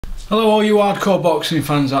Hello all you hardcore boxing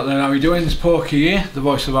fans out there, how are you doing? It's Porky here, the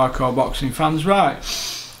voice of hardcore boxing fans. Right,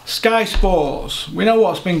 Sky Sports, we know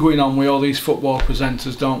what's been going on with all these football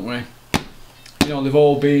presenters, don't we? You know, they've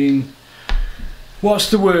all been, what's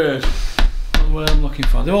the word I'm looking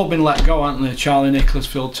for? They've all been let go, haven't they? Charlie Nicholas,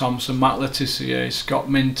 Phil Thompson, Matt Letizia, Scott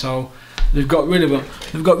Minto. They've got rid of them.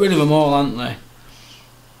 They've got rid of them all, haven't they?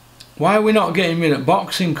 Why are we not getting rid of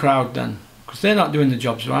boxing crowd then? Because they're not doing the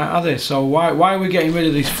jobs right, are they? So why are we getting rid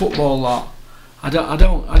of this football lot? I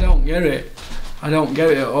don't get it. I don't get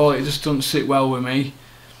it at all. It just doesn't sit well with me.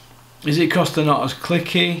 Is it because they're not as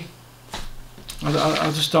clicky?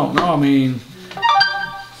 I just don't know. I mean,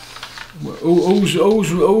 who's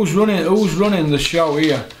running the show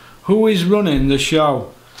here? Who is running the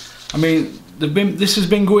show? I mean, this has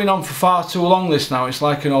been going on for far too long. This now, it's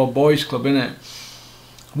like an old boys club, isn't it?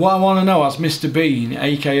 What I want to know, as Mr. Bean,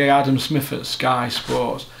 aka Adam Smith at Sky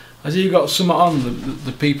Sports, has he got something on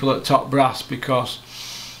the people at top brass, because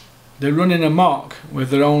they're running amok with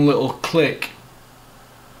their own little clique.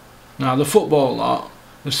 Now the football lot,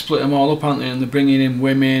 they've split them all up, haven't they? And they're bringing in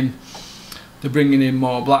women, they're bringing in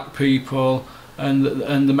more black people, and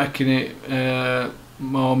they're making it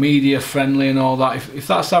more media friendly and all that. If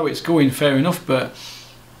that's how it's going, fair enough, but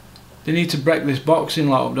they need to break this boxing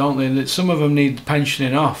lot up, don't they? Some of them need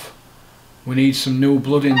pensioning off. We need some new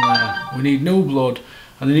blood in there. We need new blood,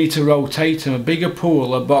 and they need to rotate them. A bigger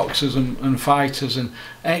pool of boxers and fighters and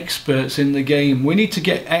experts in the game. We need to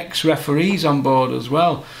get ex-referees on board as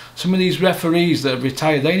well. Some of these referees that have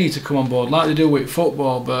retired, they need to come on board like they do with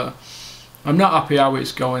football, but I'm not happy how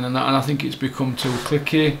it's going, and I think it's become too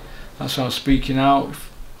cliquey. That's why I'm speaking out.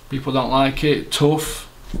 If people don't like it, tough.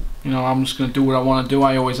 You know, I'm just going to do what I want to do.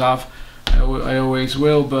 I always have, I always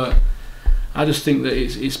will, but I just think that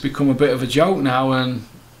it's become a bit of a joke now, and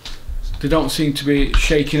they don't seem to be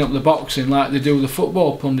shaking up the boxing like they do the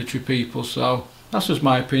football punditry people. So that's just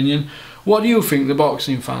my opinion. What do you think, the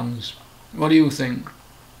boxing fans? What do you think?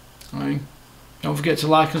 Right? Don't forget to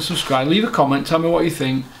like and subscribe. Leave a comment, tell me what you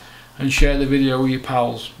think, and share the video with your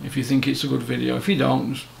pals if you think it's a good video. If you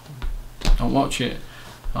don't, just don't watch it.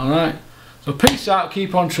 Alright? So peace out,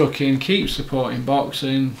 keep on trucking, keep supporting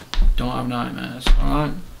boxing, don't have nightmares,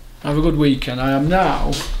 alright? Have a good weekend. I'm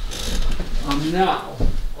now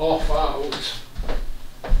off out.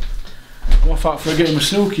 I'm off out for a game of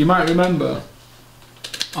snooker. You might remember,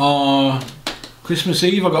 Christmas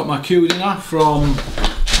Eve I got my cue dinner from,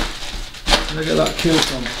 where did I get that cue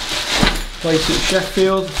from? Place at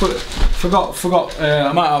Sheffield. Forgot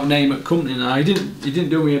I might have a name at company now. He didn't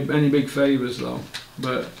do me any big favours though,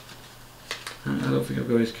 but I don't think I've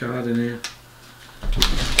got his card in here.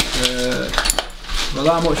 Well,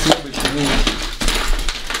 that much rubbish in here.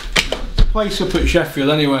 Place up at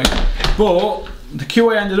Sheffield anyway. But the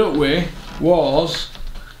queue I ended up with was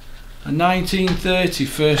a 1930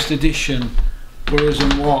 first edition Burroughs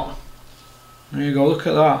and Watt. There you go, look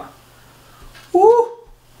at that. Woo!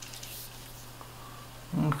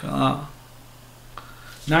 Look at that.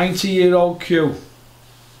 90-year-old queue.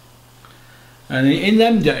 And in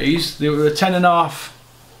them days, they were a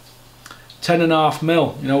 10.5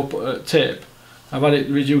 mil, you know, tip. I've had it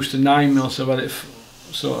reduced to 9 mil, so I've had it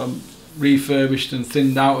sort of refurbished and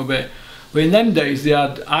thinned out a bit. But in them days, they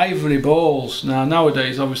had ivory balls. Now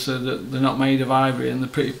nowadays, obviously, they're not made of ivory, and they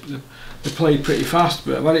play pretty fast.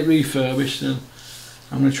 But I've had it refurbished, and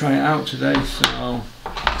I'm going to try it out today. So I'm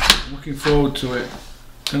looking forward to it.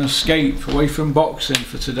 I'm going to escape away from boxing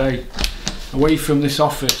for today, away from this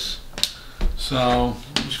office. So I'll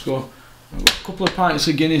just go a couple of pints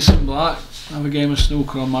of Guinness and black, have a game of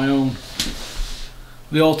snooker on my own.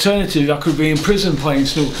 The alternative, I could be in prison playing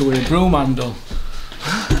snooker with a broom handle.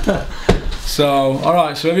 So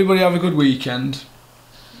alright, so everybody have a good weekend.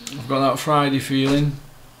 I've got that Friday feeling.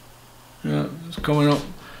 Yeah, it's coming up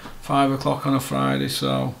 5 o'clock on a Friday,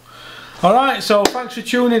 so alright, so thanks for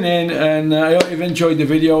tuning in, and I hope you've enjoyed the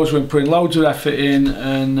videos. We're putting loads of effort in,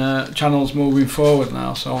 and channel's moving forward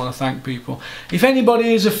now, so I want to thank people. If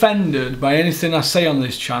anybody is offended by anything I say on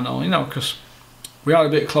this channel, you know, because we are a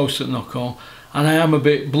bit close to the knuckle, and I am a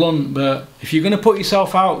bit blunt, but if you're going to put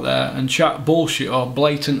yourself out there and chat bullshit or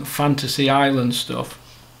blatant fantasy island stuff,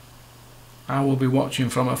 I will be watching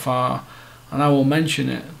from afar, and I will mention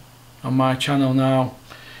it on my channel now.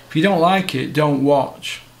 If you don't like it, don't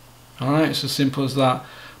watch. Alright, it's as simple as that.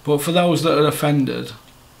 But for those that are offended,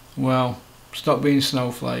 well, stop being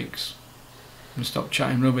snowflakes and stop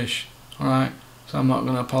chatting rubbish. Alright, so I'm not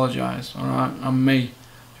going to apologise. Alright, I'm me.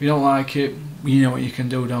 If you don't like it, you know what you can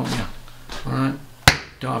do, don't you? Alright,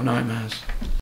 don't have nightmares.